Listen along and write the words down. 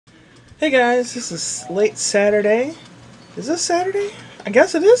Hey guys, this is late Saturday. Is this Saturday? I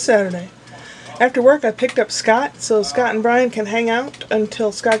guess it is Saturday. After work I picked up Scott, so Scott and Brian can hang out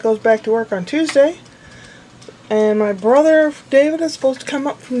until Scott goes back to work on Tuesday. And my brother David is supposed to come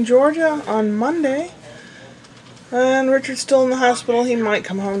up from Georgia on Monday. And Richard's still in the hospital. He might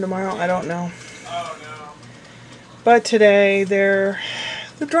come home tomorrow, I don't know. But today, the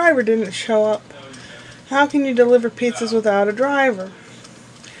driver didn't show up. How can you deliver pizzas without a driver?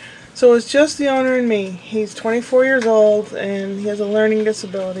 So it's just the owner and me. He's 24 years old and he has a learning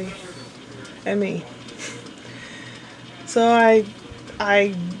disability. And me. So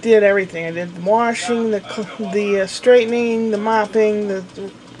I did everything. I did the washing, the straightening, the mopping,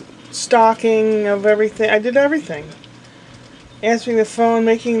 the stocking of everything. I did everything. Answering the phone,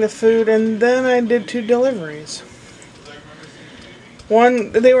 making the food, and then I did 2 deliveries.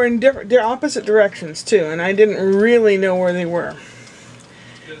 They were in they're opposite directions too, and I didn't really know where they were.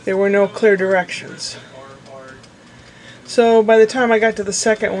 There were no clear directions. So by the time I got to the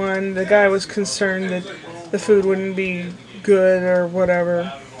second one, the guy was concerned that the food wouldn't be good or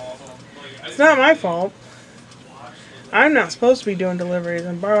whatever. It's not my fault. I'm not supposed to be doing deliveries.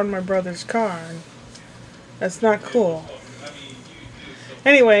 I'm borrowing my brother's car. That's not cool.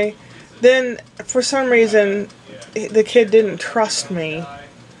 Anyway, then for some reason the kid didn't trust me.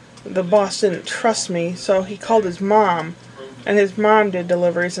 The boss didn't trust me, so he called his mom. And his mom did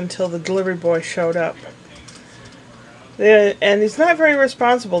deliveries until the delivery boy showed up. And he's not very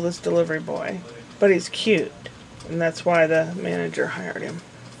responsible, this delivery boy. But he's cute. And that's why the manager hired him.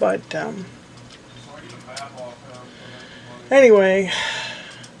 But, anyway,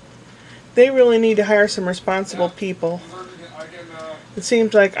 they really need to hire some responsible people. It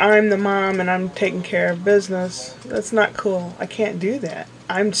seems like I'm the mom and I'm taking care of business. That's not cool. I can't do that.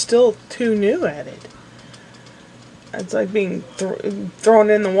 I'm still too new at it. It's like being thrown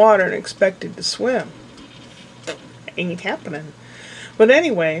in the water and expected to swim. Ain't happening. But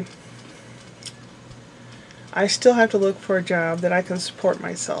anyway, I still have to look for a job that I can support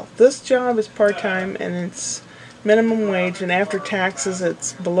myself. This job is part-time and it's minimum wage, and after taxes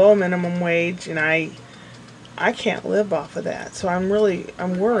it's below minimum wage, and I can't live off of that. So I'm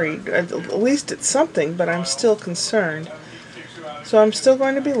worried. At least it's something, but I'm still concerned. So I'm still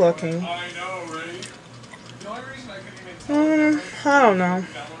going to be looking. I don't know.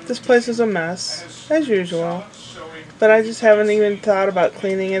 This place is a mess, as usual. But I just haven't even thought about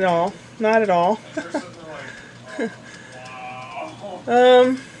cleaning it all. Not at all.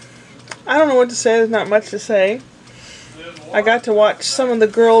 I don't know what to say. There's not much to say. I got to watch some of the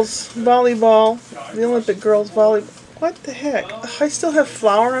girls' volleyball. The Olympic girls' volleyball. What the heck? Ugh, I still have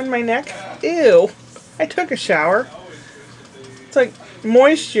flour on my neck? Ew. I took a shower. It's like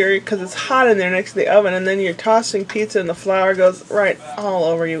moisture because it's hot in there next to the oven, and then you're tossing pizza and the flour goes right all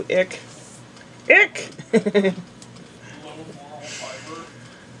over you. Ick. Ick!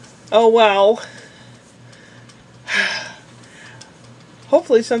 Oh well.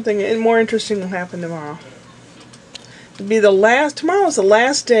 Hopefully something more interesting will happen tomorrow. Tomorrow's the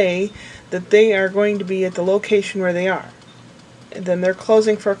last day that they are going to be at the location where they are. And then they're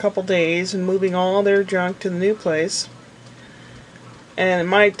closing for a couple days and moving all their junk to the new place. And it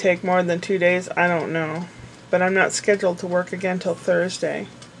might take more than 2 days, I don't know. But I'm not scheduled to work again till Thursday.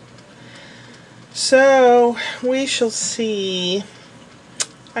 So, we shall see.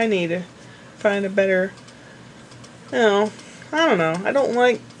 I need to find a better, I don't know. I don't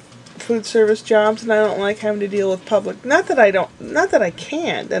like food service jobs, and I don't like having to deal with public. Not that I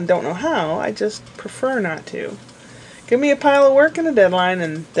can't and don't know how. I just prefer not to. Give me a pile of work and a deadline,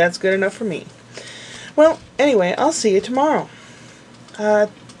 and that's good enough for me. Well, anyway, I'll see you tomorrow.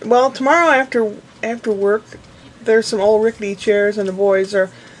 Tomorrow after work, there's some old rickety chairs, and the boys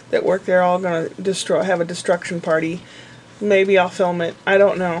that work there are all going to have a destruction party. Maybe I'll film it. I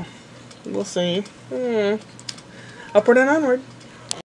don't know. We'll see. Upward and onward.